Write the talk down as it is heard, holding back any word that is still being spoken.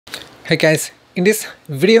Hey guys, in this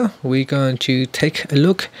video we're going to take a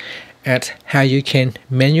look at how you can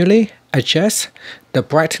manually adjust the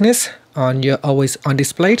brightness on your always on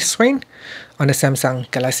display screen on the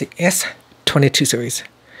Samsung Galaxy S22 series.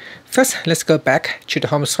 First, let's go back to the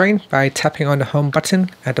home screen by tapping on the home button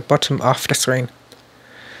at the bottom of the screen.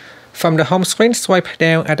 From the home screen, swipe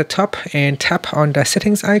down at the top and tap on the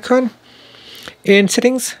settings icon. In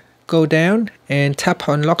settings, go down and tap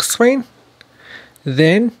on lock screen.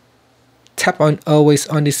 Then tap on always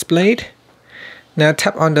on display. Now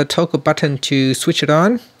tap on the toggle button to switch it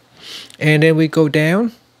on. And then we go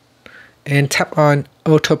down and tap on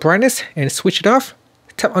auto brightness and switch it off.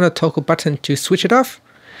 Tap on the toggle button to switch it off.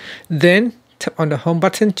 Then tap on the home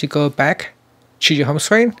button to go back to your home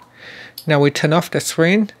screen. Now we turn off the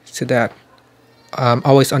screen so that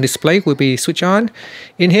always on display will be switched on.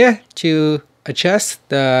 In here, to adjust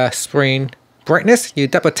the screen brightness, you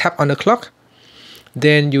double tap on the clock.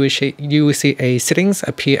 Then you will see a settings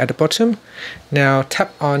appear at the bottom. Now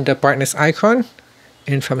tap on the brightness icon,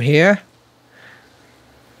 and from here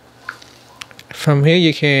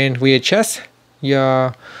you can readjust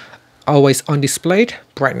your always on display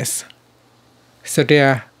brightness. So there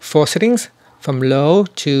are 4 settings, from low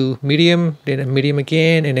to medium, then medium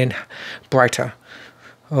again, and then brighter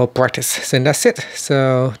or brightest. So that's it.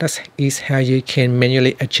 So that is how you can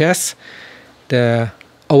manually adjust the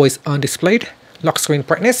always on display lock screen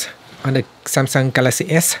brightness on the Samsung Galaxy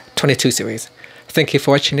S22 series. Thank you for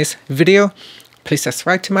watching this video. Please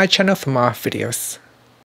subscribe to my channel for more videos.